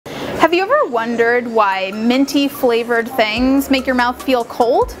Have you ever wondered why minty flavored things make your mouth feel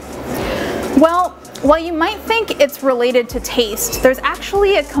cold? Well, while you might think it's related to taste, there's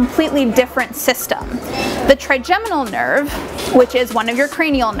actually a completely different system. The trigeminal nerve, which is one of your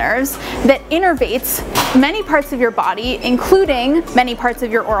cranial nerves that innervates many parts of your body, including many parts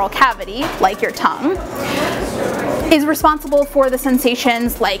of your oral cavity, like your tongue, is responsible for the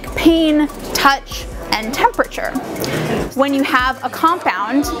sensations like pain, touch, and temperature. When you have a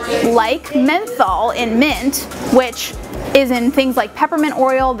compound like menthol in mint, which is in things like peppermint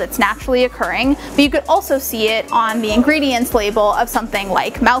oil that's naturally occurring, but you could also see it on the ingredients label of something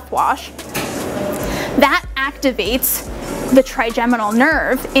like mouthwash, that activates the trigeminal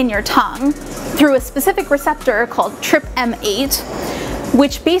nerve in your tongue through a specific receptor called TRPM8,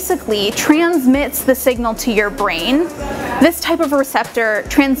 which basically transmits the signal to your brain. This type of receptor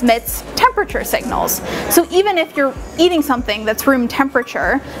transmits temperature signals. So even if you're eating something that's room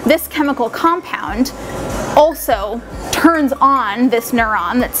temperature, this chemical compound also turns on this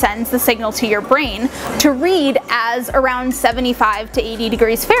neuron that sends the signal to your brain to read as around 75 to 80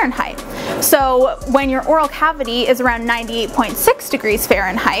 degrees Fahrenheit. So when your oral cavity is around 98.6 degrees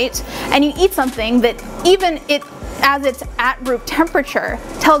Fahrenheit and you eat something that even as it's at room temperature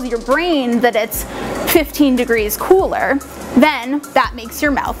tells your brain that it's 15 degrees cooler, then that makes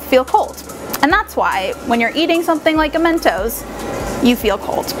your mouth feel cold. And that's why when you're eating something like a Mentos, you feel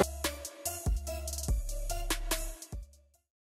cold.